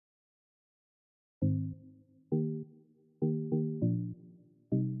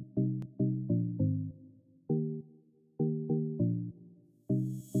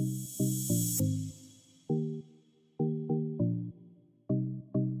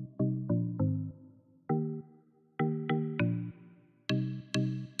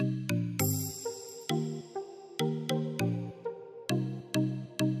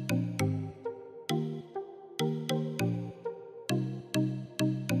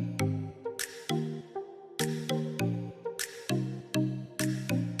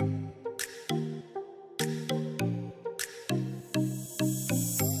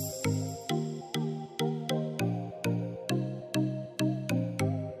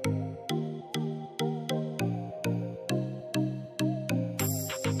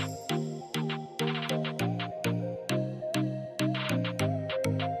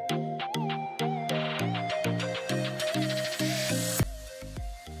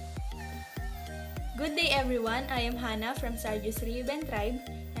Good day everyone, I am Hannah from Sardius Reuben tribe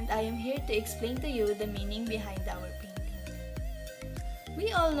and I am here to explain to you the meaning behind our painting. We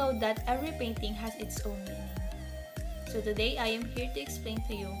all know that every painting has its own meaning. So today I am here to explain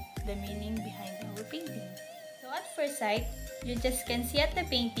to you the meaning behind our painting. So at first sight, you just can see at the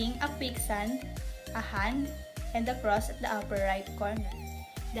painting a quicksand, a hand, and a cross at the upper right corner.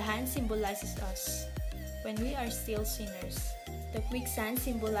 The hand symbolizes us when we are still sinners. The quicksand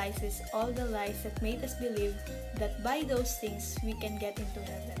symbolizes all the lies that made us believe that by those things we can get into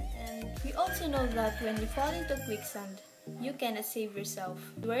heaven. And we also know that when you fall into quicksand, you cannot save yourself.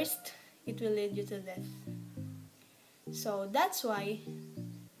 Worst, it will lead you to death. So that's why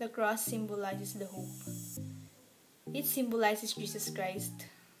the cross symbolizes the hope. It symbolizes Jesus Christ,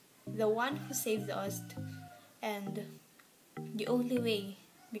 the one who saved us and the only way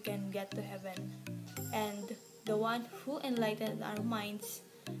we can get to heaven, and the one who enlightened our minds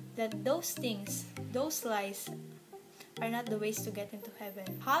that those things, those lies, are not the ways to get into heaven.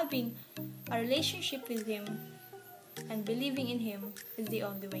 Having a relationship with Him and believing in Him is the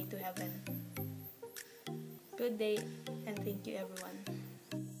only way to heaven. Good day and thank you everyone.